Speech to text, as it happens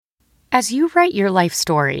As you write your life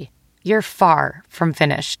story, you're far from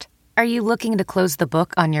finished. Are you looking to close the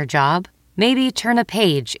book on your job? Maybe turn a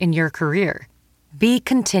page in your career? Be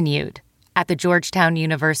continued at the Georgetown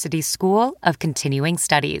University School of Continuing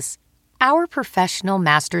Studies. Our professional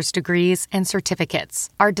master's degrees and certificates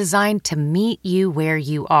are designed to meet you where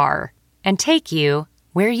you are and take you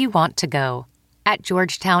where you want to go. At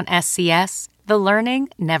Georgetown SCS, the learning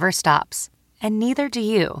never stops, and neither do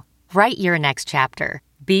you. Write your next chapter.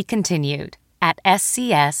 Be continued at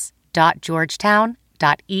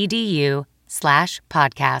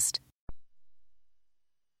scs.georgetown.edu/podcast.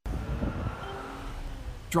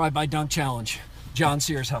 Drive-by dunk challenge. John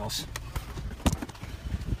Sears house.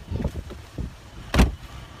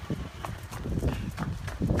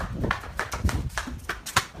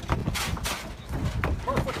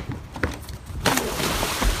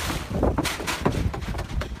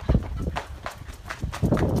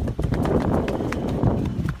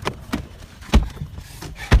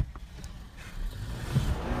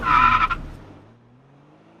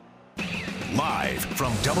 Live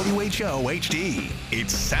from WHO HD,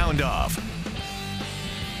 it's Sound Off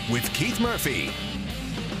with Keith Murphy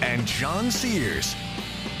and John Sears,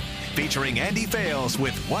 featuring Andy Fales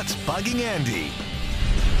with What's Bugging Andy.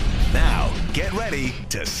 Now, get ready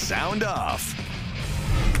to sound off.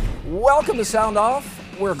 Welcome to Sound Off.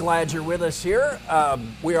 We're glad you're with us here.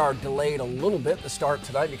 We are delayed a little bit to start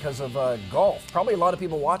tonight because of golf. Probably a lot of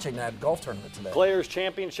people watching that golf tournament today. Players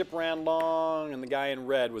Championship ran long, and the guy in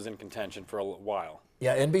red was in contention for a while.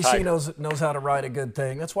 Yeah, NBC knows how to write a good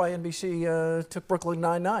thing. That's why NBC took Brooklyn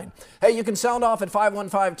Nine-Nine. Hey, you can sound off at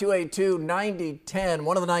 515-282-9010.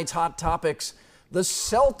 One of the night's hot topics, the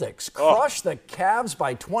Celtics crushed the Cavs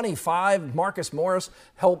by 25. Marcus Morris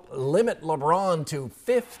helped limit LeBron to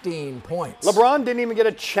 15 points. LeBron didn't even get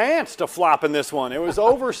a chance to flop in this one. It was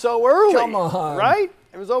over so early. Come on. Right?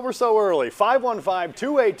 It was over so early.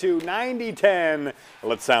 515-282-9010.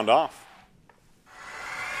 Let's sound off.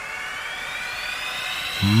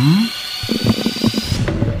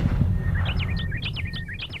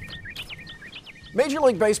 Major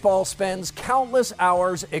League Baseball spends countless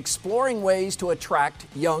hours exploring ways to attract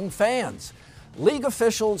young fans. League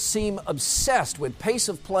officials seem obsessed with pace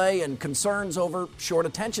of play and concerns over short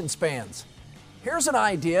attention spans. Here's an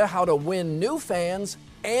idea how to win new fans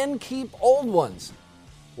and keep old ones.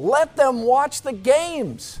 Let them watch the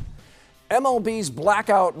games. MLB's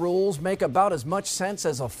blackout rules make about as much sense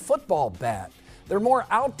as a football bat. They're more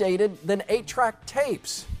outdated than 8-track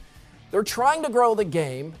tapes. They're trying to grow the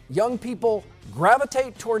game. Young people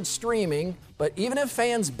gravitate towards streaming, but even if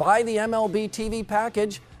fans buy the MLB TV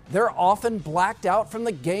package, they're often blacked out from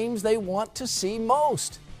the games they want to see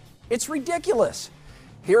most. It's ridiculous.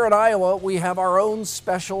 Here in Iowa, we have our own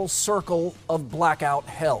special circle of blackout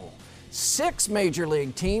hell. 6 major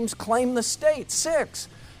league teams claim the state. 6.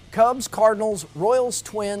 Cubs, Cardinals, Royals,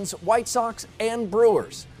 Twins, White Sox, and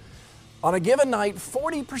Brewers. On a given night,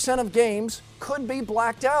 40% of games could be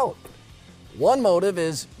blacked out. One motive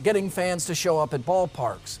is getting fans to show up at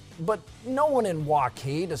ballparks. But no one in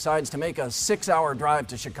Waukee decides to make a 6-hour drive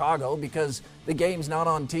to Chicago because the game's not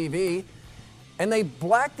on TV. And they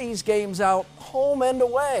black these games out home and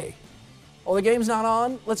away. Oh, the game's not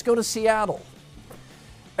on? Let's go to Seattle.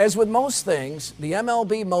 As with most things, the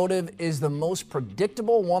MLB motive is the most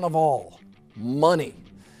predictable one of all: money.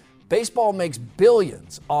 Baseball makes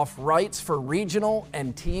billions off rights for regional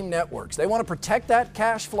and team networks. They want to protect that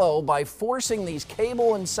cash flow by forcing these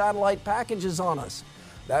cable and satellite packages on us.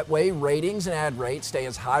 That way, ratings and ad rates stay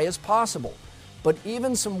as high as possible. But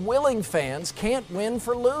even some willing fans can't win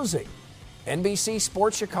for losing. NBC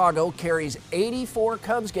Sports Chicago carries 84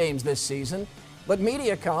 Cubs games this season, but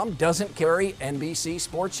Mediacom doesn't carry NBC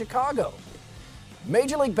Sports Chicago.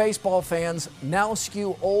 Major League Baseball fans now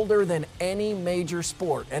skew older than any major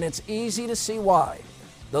sport, and it's easy to see why.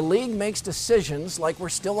 The league makes decisions like we're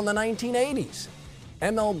still in the 1980s.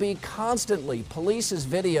 MLB constantly polices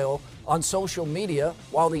video on social media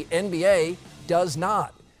while the NBA does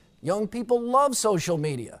not. Young people love social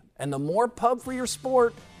media, and the more pub for your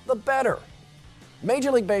sport, the better.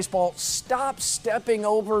 Major League Baseball, stop stepping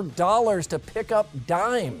over dollars to pick up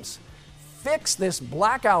dimes. Fix this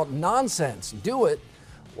blackout nonsense. Do it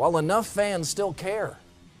while enough fans still care.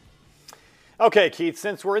 Okay, Keith,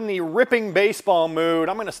 since we're in the ripping baseball mood,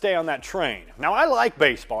 I'm going to stay on that train. Now, I like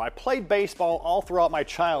baseball. I played baseball all throughout my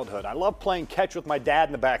childhood. I loved playing catch with my dad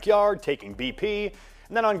in the backyard, taking BP,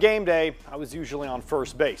 and then on game day, I was usually on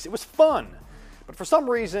first base. It was fun. But for some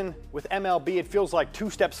reason, with MLB, it feels like 2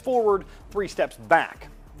 steps forward, 3 steps back.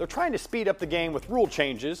 They're trying to speed up the game with rule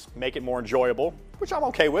changes, make it more enjoyable, which I'm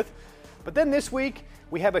okay with. But then this week,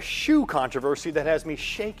 we have a shoe controversy that has me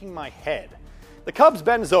shaking my head. The Cubs'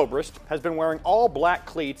 Ben Zobrist has been wearing all black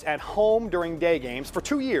cleats at home during day games for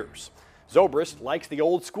 2 years. Zobrist likes the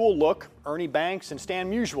old school look. Ernie Banks and Stan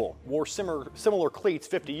Musial wore similar cleats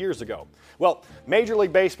 50 years ago. Well, Major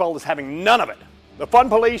League Baseball is having none of it. The Fun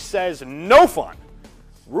Police says no fun.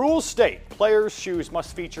 Rules state players' shoes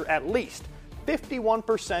must feature at least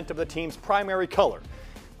 51% of the team's primary color.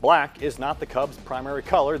 Black is not the Cubs' primary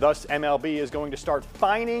color, thus MLB is going to start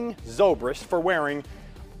fining Zobrist for wearing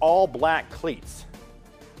all black cleats.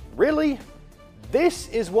 Really? This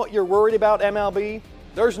is what you're worried about, MLB?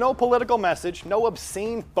 There's no political message, no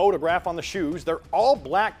obscene photograph on the shoes. They're all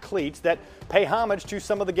black cleats that pay homage to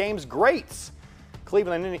some of the game's greats.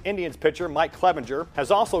 Cleveland Indians pitcher Mike Clevinger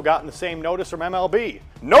has also gotten the same notice from MLB.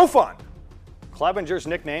 No fun! Clevinger's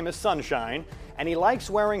nickname is Sunshine, and he likes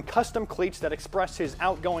wearing custom cleats that express his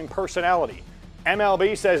outgoing personality.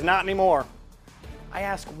 MLB says not anymore. I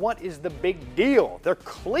ask, what is the big deal? They're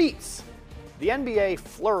cleats. The NBA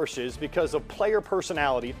flourishes because of player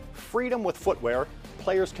personality, freedom with footwear.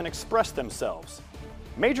 Players can express themselves.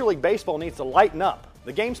 Major League Baseball needs to lighten up.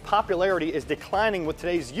 The game's popularity is declining with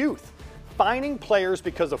today's youth. Fining players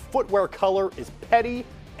because of footwear color is petty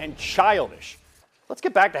and childish. Let's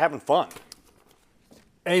get back to having fun.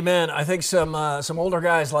 Amen. I think some older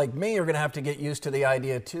guys like me are going to have to get used to the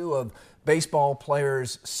idea, too, of baseball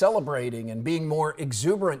players celebrating and being more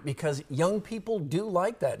exuberant because young people do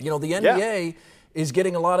like that. You know, the NBA is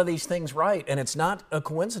getting a lot of these things right, and it's not a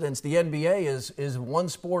coincidence. The NBA is one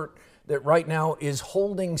sport that right now is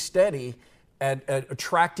holding steady at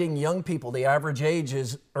attracting young people. The average age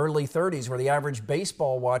is early 30s, where the average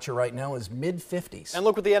baseball watcher right now is mid-50s. And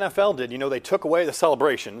look what the NFL did. You know, they took away the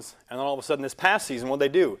celebrations, and then all of a sudden this past season, what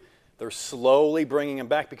did they do? They're slowly bringing them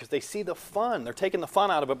back because they see the fun. They're taking the fun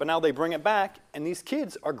out of it, but now they bring it back, and these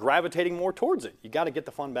kids are gravitating more towards it. You got to get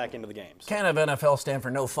the fun back into the games. Can't have NFL stand for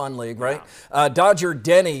no fun league, right? No. Dodger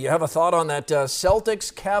Denny, you have a thought on that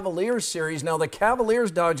Celtics-Cavaliers series. Now, the Cavaliers,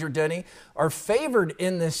 Dodger Denny, are favored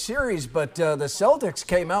in this series, but the Celtics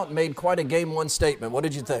came out and made quite a Game 1 statement. What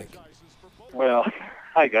did you think? Well,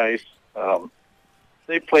 hi, guys.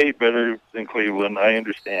 They played better than Cleveland. I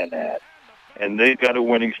understand that. And they've got a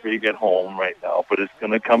winning streak at home right now, but it's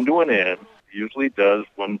going to come to an end. It usually does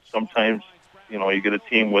when sometimes, you know, you get a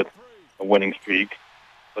team with a winning streak,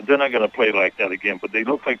 but they're not going to play like that again. But they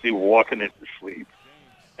look like they were walking into sleep.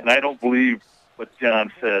 And I don't believe what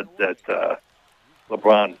John said that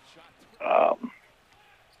LeBron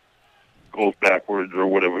goes backwards or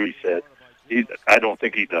whatever he said. I don't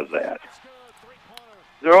think he does that.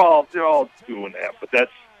 They're all doing that, but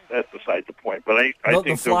that's beside the point. But I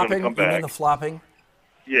think they're going to come back. You mean the flopping?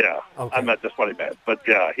 Yeah, okay. That's what I meant. But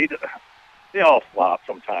yeah, they all flop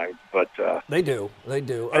sometimes. But they do.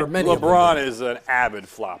 Or many. LeBron is an avid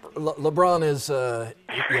flopper. LeBron is,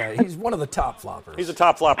 he's one of the top floppers. He's a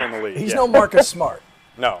top flopper in the league. He's no Marcus Smart.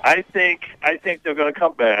 No. I think they're going to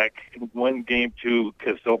come back and win Game 2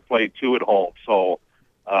 because they'll play 2 at home. So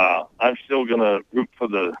I'm still going to root for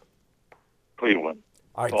the Cleveland.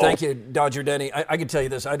 All right, thank you, Dodger Denny. I can tell you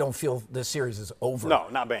this. I don't feel this series is over. No,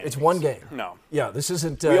 not bad. It's one game. No. Yeah, this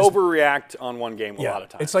isn't... we overreact on one game a lot of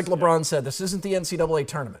times. It's like LeBron said, this isn't the NCAA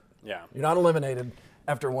tournament. Yeah. You're not eliminated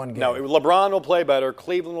after one game. No, LeBron will play better,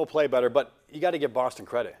 Cleveland will play better, but you got to give Boston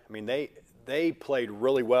credit. I mean, they played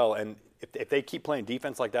really well, and if they keep playing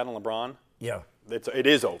defense like that on LeBron, it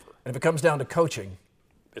is over. And if it comes down to coaching...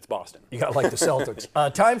 It's Boston. You got to like the Celtics.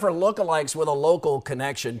 Time for lookalikes with a local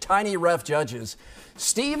connection. Tiny Ref Judges.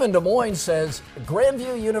 Steve in Des Moines says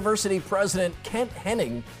Grandview University President Kent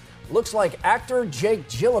Henning looks like actor Jake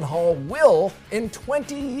Gyllenhaal will in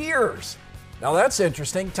 20 years. Now that's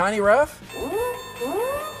interesting. Tiny Ref?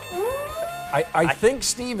 I think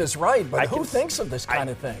Steve is right, but who thinks of this kind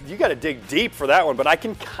of thing? You got to dig deep for that one, but I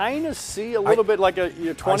can kind of see a little bit like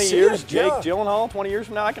 20 years, Jake Gyllenhaal, 20 years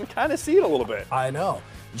from now, I can kind of see it a little bit. I know.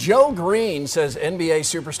 Joe Green says NBA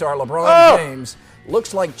superstar LeBron James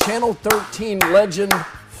looks like Channel 13 legend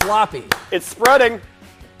Floppy. It's spreading.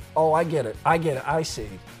 Oh, I get it. I see.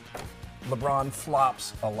 LeBron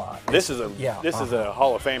flops a lot. This is a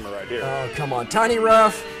Hall of Famer right here. Oh, come on. Tiny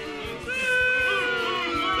Ref.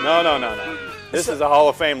 No. This is a Hall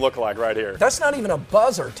of Fame lookalike right here. That's not even a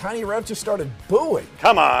buzzer. Tiny Ref just started booing.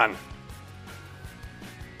 Come on.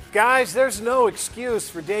 Guys, there's no excuse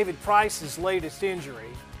for David Price's latest injury.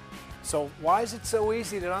 So why is it so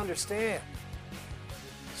easy to understand?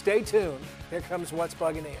 Stay tuned. Here comes What's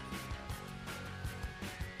Bugging In.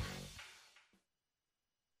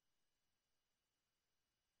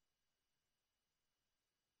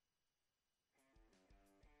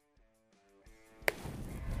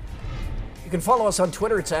 You can follow us on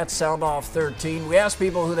Twitter. It's at SoundOff13. We asked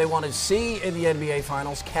people who they want to see in the NBA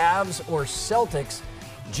Finals, Cavs or Celtics.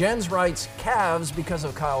 Jens writes Cavs because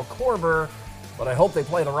of Kyle Korver, but I hope they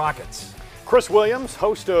play the Rockets. Chris Williams,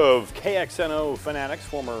 host of KXNO Fanatics,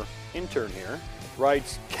 former intern here,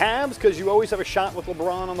 writes Cavs because you always have a shot with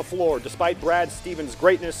LeBron on the floor. Despite Brad Stevens'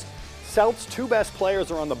 greatness, Celts' two best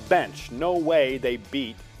players are on the bench. No way they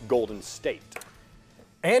beat Golden State.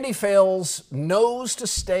 Andy Fales knows to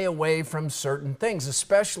stay away from certain things,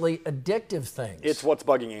 especially addictive things. It's what's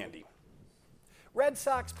bugging Andy. Red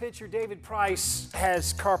Sox pitcher David Price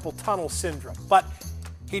has carpal tunnel syndrome, but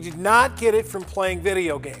he did not get it from playing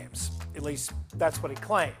video games. At least that's what he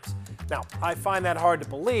claims. Now, I find that hard to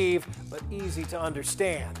believe, but easy to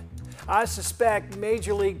understand. I suspect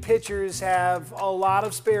Major League pitchers have a lot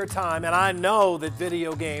of spare time, and I know that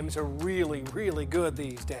video games are really, really good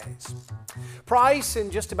these days. Price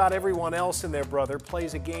and just about everyone else and their brother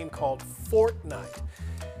plays a game called Fortnite.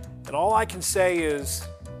 And all I can say is,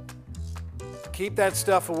 keep that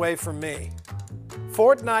stuff away from me.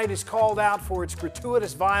 Fortnite is called out for its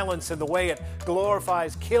gratuitous violence and the way it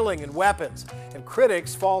glorifies killing and weapons, and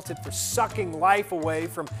critics fault it for sucking life away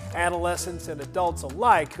from adolescents and adults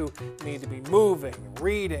alike who need to be moving,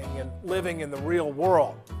 reading, and living in the real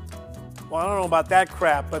world. Well, I don't know about that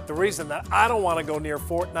crap, but the reason that I don't want to go near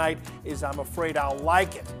Fortnite is I'm afraid I'll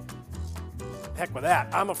like it. Heck with that.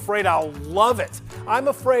 I'm afraid I'll love it. I'm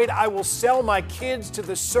afraid I will sell my kids to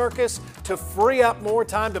the circus to free up more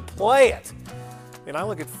time to play it. And I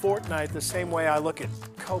look at Fortnite the same way I look at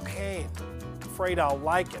cocaine. Afraid I'll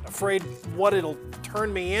like it. Afraid what it'll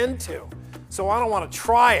turn me into. So I don't want to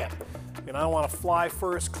try it. I don't want to fly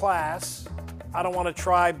first class. I don't want to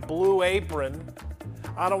try Blue Apron.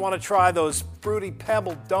 I don't want to try those Fruity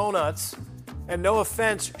Pebble donuts. And no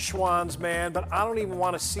offense, Schwann's man, but I don't even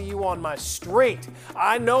want to see you on my street.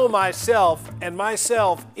 I know myself, and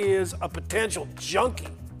myself is a potential junkie.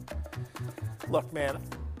 Look, man,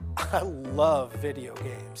 I love video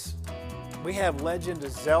games. We have Legend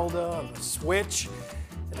of Zelda on the Switch,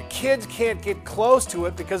 and the kids can't get close to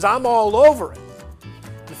it because I'm all over it.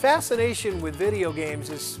 The fascination with video games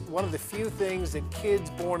is one of the few things that kids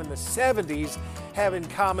born in the 70s have in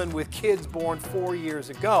common with kids born 4 years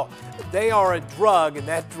ago. They are a drug, and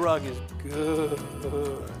that drug is good.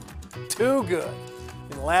 Too good.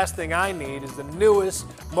 And the last thing I need is the newest,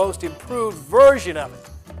 most improved version of it.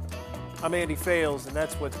 I'm Andy Fales, and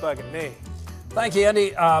that's what's bugging me. Thank you,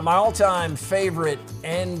 Andy. My all-time favorite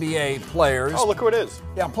NBA players. Oh, look who it is.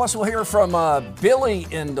 Yeah, plus we'll hear from Billy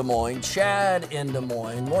in Des Moines, Chad in Des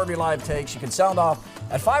Moines. More of your live takes. You can sound off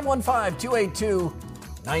at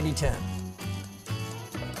 515-282-9010.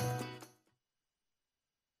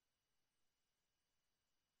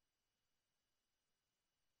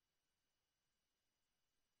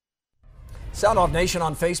 Sound Off Nation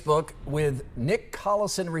on Facebook with Nick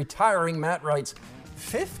Collison retiring. Matt writes,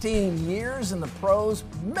 15 years in the pros.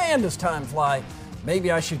 Man, does time fly.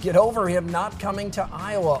 Maybe I should get over him not coming to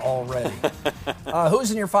Iowa already.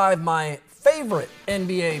 Who's in your five? My favorite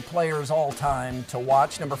NBA players all time to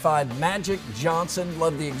watch. Number 5, Magic Johnson.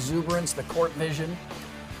 Love the exuberance, the court vision.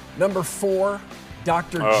 Number 4,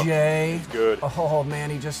 Dr. J. He's good. Oh,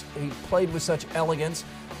 man, he played with such elegance.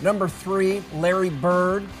 Number 3, Larry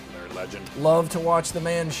Bird. Legend. Love to watch the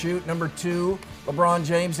man shoot. Number 2, LeBron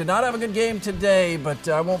James. Did not have a good game today, but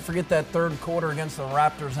I won't forget that third quarter against the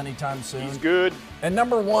Raptors anytime soon. He's good. And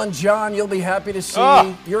number 1, John, you'll be happy to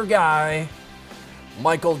see your guy,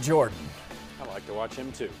 Michael Jordan. I like to watch him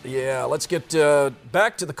too. Yeah, let's get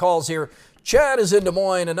back to the calls here. Chad is in Des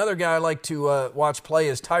Moines. Another guy I like to watch play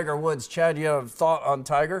is Tiger Woods. Chad, you have a thought on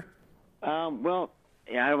Tiger?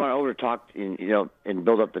 Yeah, I don't want to over-talk and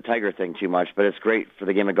build up the Tiger thing too much, but it's great for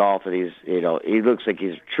the game of golf that he looks like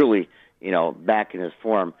he's truly, back in his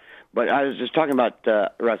form. But I was just talking about, or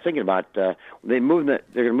I was thinking about, they're going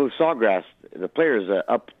to move Sawgrass, the players,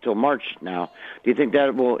 up till March now. Do you think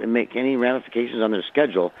that will make any ramifications on their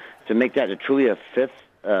schedule to make that truly a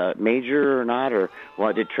 5th major or not, or will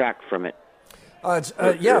it detract from it? Or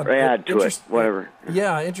add to it, whatever.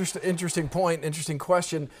 Yeah, interesting point, interesting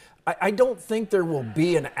question. I don't think there will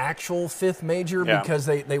be an actual 5th major because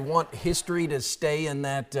they want history to stay in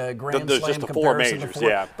that Grand There's Slam just the comparison. 4 majors,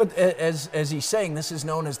 yeah. But as he's saying, this is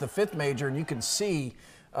known as the 5th major, and you can see,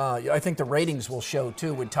 I think the ratings will show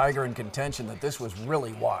too with Tiger in contention that this was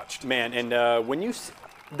really watched. Man, and when you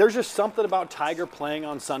there's just something about Tiger playing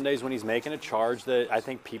on Sundays when he's making a charge that I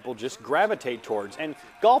think people just gravitate towards. And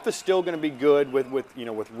golf is still going to be good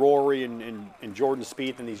with Rory and Jordan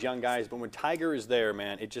Spieth and these young guys, but when Tiger is there,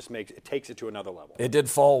 man, it takes it to another level. It did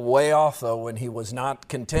fall way off, though, when he was not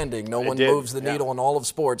contending. No one moves the needle in all of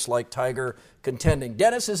sports like Tiger contending.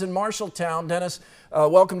 Dennis is in Marshalltown. Dennis,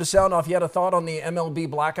 welcome to Sound Off. You had a thought on the MLB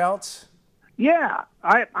blackouts? Yeah,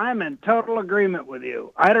 I'm in total agreement with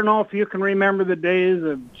you. I don't know if you can remember the days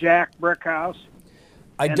of Jack Brickhouse.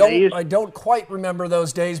 I don't quite remember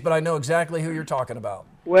those days, but I know exactly who you're talking about.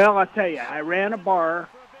 Well, I tell you, I ran a bar,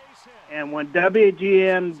 and when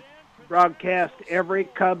WGN broadcast every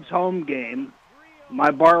Cubs home game,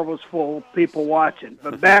 my bar was full, people watching.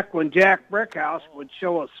 But back when Jack Brickhouse would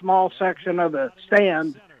show a small section of the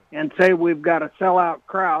stand and say we've got a sellout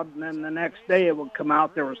crowd, and then the next day it would come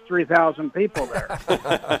out there was 3,000 people there.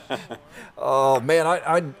 Oh, man,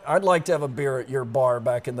 I'd like to have a beer at your bar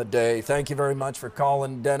back in the day. Thank you very much for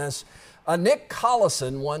calling, Dennis. Nick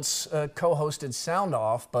Collison once co-hosted Sound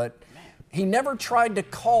Off, but he never tried to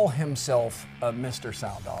call himself Mr.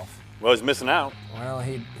 Sound Off. Well, he's missing out. Well,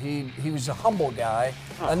 he was a humble guy.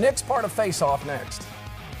 Nick's part of Face Off next.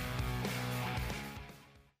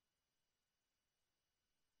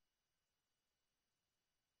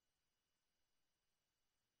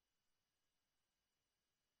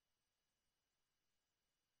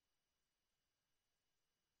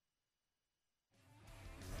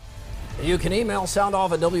 You can email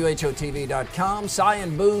soundoff at whotv.com.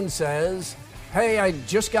 Cyan Boone says, hey, I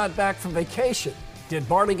just got back from vacation. Did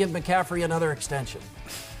Barley give McCaffrey another extension?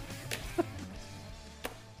 That's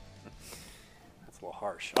a little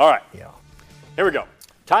harsh. All right. Yeah. Here we go.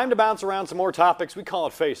 Time to bounce around some more topics. We call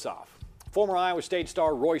it Face Off. Former Iowa State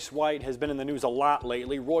star Royce White has been in the news a lot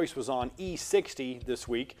lately. Royce was on E60 this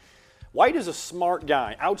week. White is a smart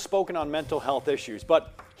guy, outspoken on mental health issues,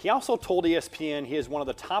 but he also told ESPN he is one of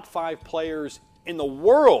the top 5 players in the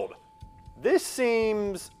world. This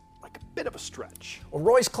seems like a bit of a stretch. Well,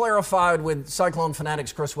 Royce clarified with Cyclone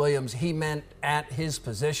Fanatics Chris Williams he meant at his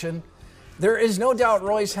position. There is no doubt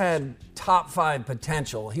Royce had top 5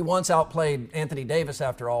 potential. He once outplayed Anthony Davis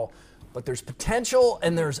after all, but there's potential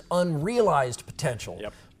and there's unrealized potential.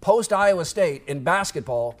 Yep. Post Iowa State in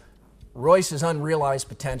basketball, Royce's unrealized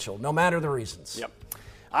potential, no matter the reasons. Yep.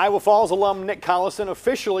 Iowa Falls alum Nick Collison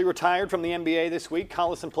officially retired from the NBA this week.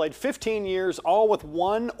 Collison played 15 years, all with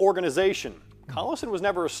one organization. Collison was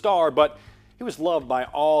never a star, but he was loved by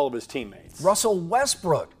all of his teammates. Russell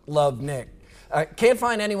Westbrook loved Nick. Can't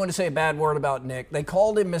find anyone to say a bad word about Nick. They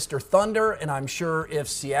called him Mr. Thunder, and I'm sure if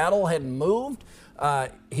Seattle hadn't moved,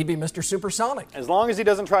 he'd be Mr. Supersonic. As long as he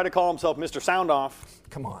doesn't try to call himself Mr. Sound Off.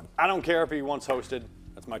 Come on. I don't care if he once hosted.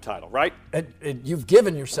 That's my title, right? You've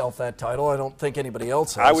given yourself that title. I don't think anybody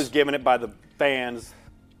else has. I was given it by the fans.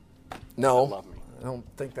 No, that love me. I don't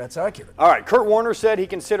think that's accurate. All right, Kurt Warner said he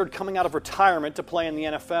considered coming out of retirement to play in the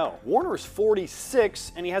NFL. Warner is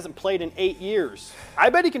 46, and he hasn't played in 8 years.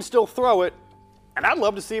 I bet he can still throw it, and I'd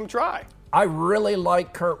love to see him try. I really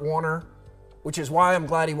like Kurt Warner, which is why I'm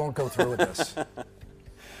glad he won't go through with this.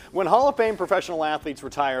 When Hall of Fame professional athletes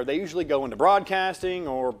retire, they usually go into broadcasting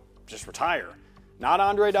or just retire. Not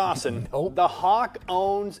Andre Dawson. Nope. The Hawk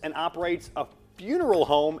owns and operates a funeral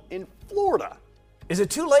home in Florida. Is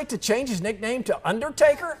it too late to change his nickname to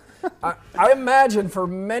Undertaker? I imagine for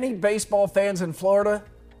many baseball fans in Florida,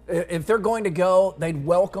 if they're going to go, they'd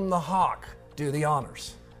welcome the Hawk. Do the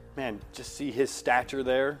honors. Man, just see his stature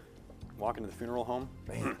there, walking to the funeral home.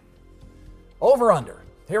 Man. Over-under.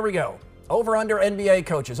 Here we go. Over-under NBA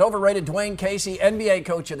coaches. Overrated Dwayne Casey, NBA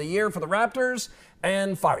Coach of the Year for the Raptors,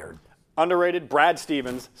 and fired. Underrated Brad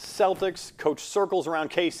Stevens, Celtics, coach circles around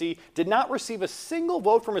Casey, did not receive a single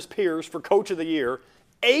vote from his peers for Coach of the Year.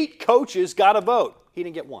 8 coaches got a vote. He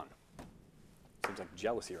didn't get one. Seems like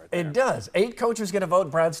jealousy right there. It does. 8 coaches get a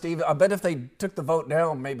vote, Brad Stevens. I bet if they took the vote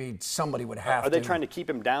down, maybe somebody would have to. Are they trying to keep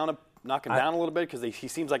him down, knock him down a little bit? Because he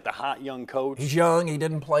seems like the hot young coach. He's young. He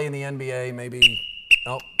didn't play in the NBA. Maybe.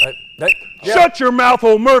 Oh, yeah. Shut your mouth,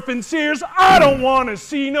 old Murph and Sears. I don't want to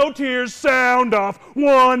see no tears. Sound off.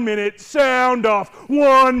 1 minute. Sound off.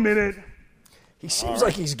 1 minute. He seems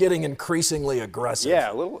like he's getting increasingly aggressive.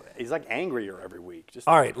 Yeah, a little. He's like angrier every week.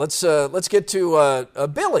 All right, let's get to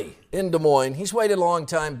Billy in Des Moines. He's waited a long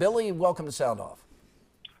time. Billy, welcome to Sound Off.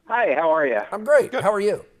 Hi, how are you? I'm great. Good. How are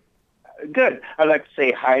you? Good. I'd like to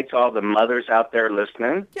say hi to all the mothers out there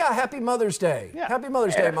listening. Yeah, happy Mother's Day. Yeah. Happy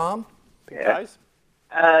Mother's Day, Mom. Guys.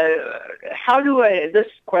 This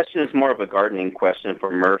question is more of a gardening question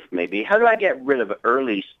for Murph, maybe. How do I get rid of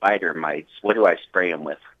early spider mites? What do I spray them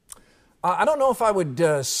with? I don't know if I would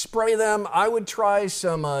spray them. I would try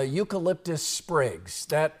some eucalyptus sprigs.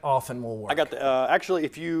 That often will work. I got the, actually,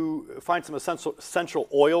 if you find some essential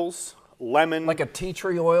oils, lemon. Like a tea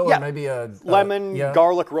tree oil, yeah. Or maybe a lemon,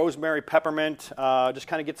 garlic, rosemary, peppermint. Just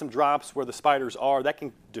kind of get some drops where the spiders are. That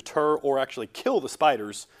can deter or actually kill the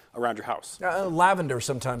spiders around your house. Lavender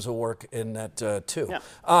sometimes will work in that too.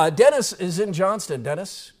 Yeah. Dennis is in Johnston.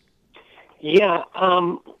 Dennis? Yeah.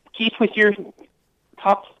 Keith, with your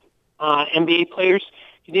top NBA players,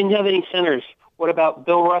 you didn't have any centers. What about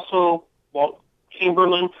Bill Russell, Walt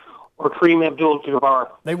Chamberlain, or Kareem Abdul-Jabbar?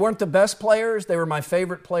 They weren't the best players. They were my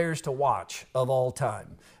favorite players to watch of all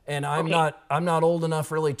time. And I'm not old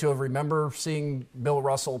enough really to remember seeing Bill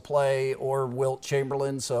Russell play or Wilt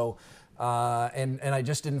Chamberlain. So, and I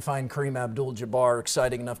just didn't find Kareem Abdul-Jabbar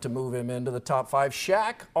exciting enough to move him into the top 5.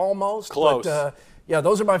 Shaq almost close. But, yeah,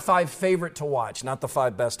 those are my 5 favorite to watch, not the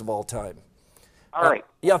 5 best of all time. All right.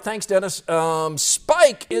 Yeah, thanks, Dennis.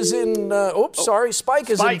 Spike is in. Spike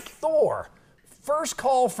is in Thor. First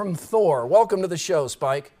call from Thor. Welcome to the show,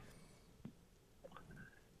 Spike.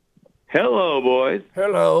 Hello, boys.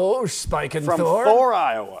 Hello, Spike and From Thor. Thor,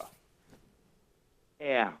 Iowa.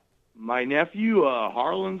 Yeah. My nephew,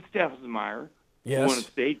 Harlan Steffenmeyer, who won a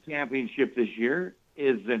state championship this year,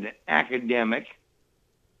 is an academic.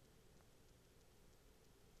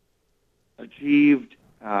 Achieved.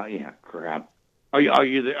 Crap. Are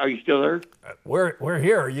you still there? We're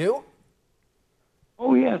here. Are you?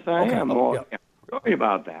 Oh yes, I am. Sorry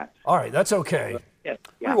about that. All right, that's okay. Yes.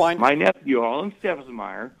 Yeah. Rewind. My nephew, Harlan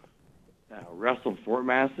Steffenmeyer, wrestled Fort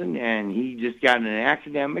Madison, and he just got an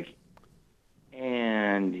academic,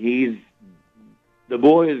 and the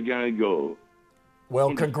boy is going to go.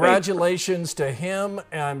 Well, congratulations to him,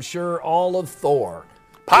 and I'm sure all of Thor.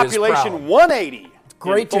 Population 180.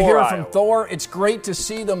 Great to hear from Thor. It's great to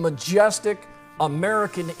see the majestic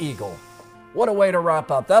American Eagle. What a way to wrap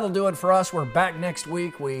up. That'll do it for us. We're back next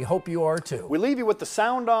week. We hope you are too. We leave you with the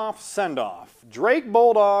sound-off send-off. Drake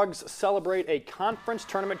Bulldogs celebrate a conference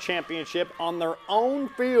tournament championship on their own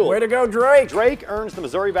field. Way to go, Drake. Drake earns the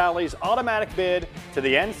Missouri Valley's automatic bid to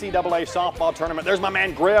the NCAA softball tournament. There's my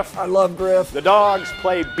man Griff. I love Griff. The Dogs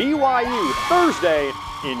play BYU Thursday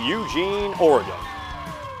in Eugene, Oregon.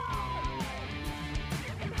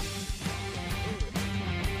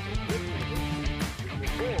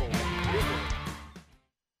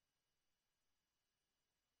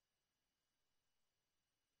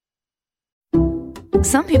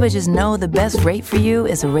 Some people just know the best rate for you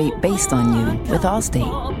is a rate based on you with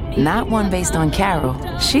Allstate. Not one based on Carol.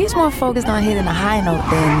 She's more focused on hitting a high note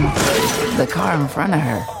than the car in front of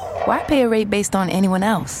her. Why pay a rate based on anyone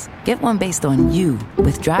else? Get one based on you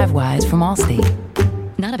with DriveWise from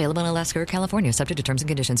Allstate. Not available in Alaska or California, subject to terms and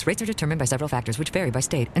conditions. Rates are determined by several factors, which vary by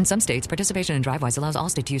state. In some states, participation in DriveWise allows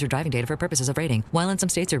Allstate to use your driving data for purposes of rating. While in some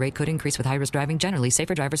states, your rate could increase with high-risk driving. Generally,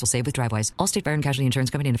 safer drivers will save with DriveWise. Allstate Fire and Casualty Insurance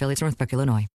Company and affiliates, Northbrook, Illinois.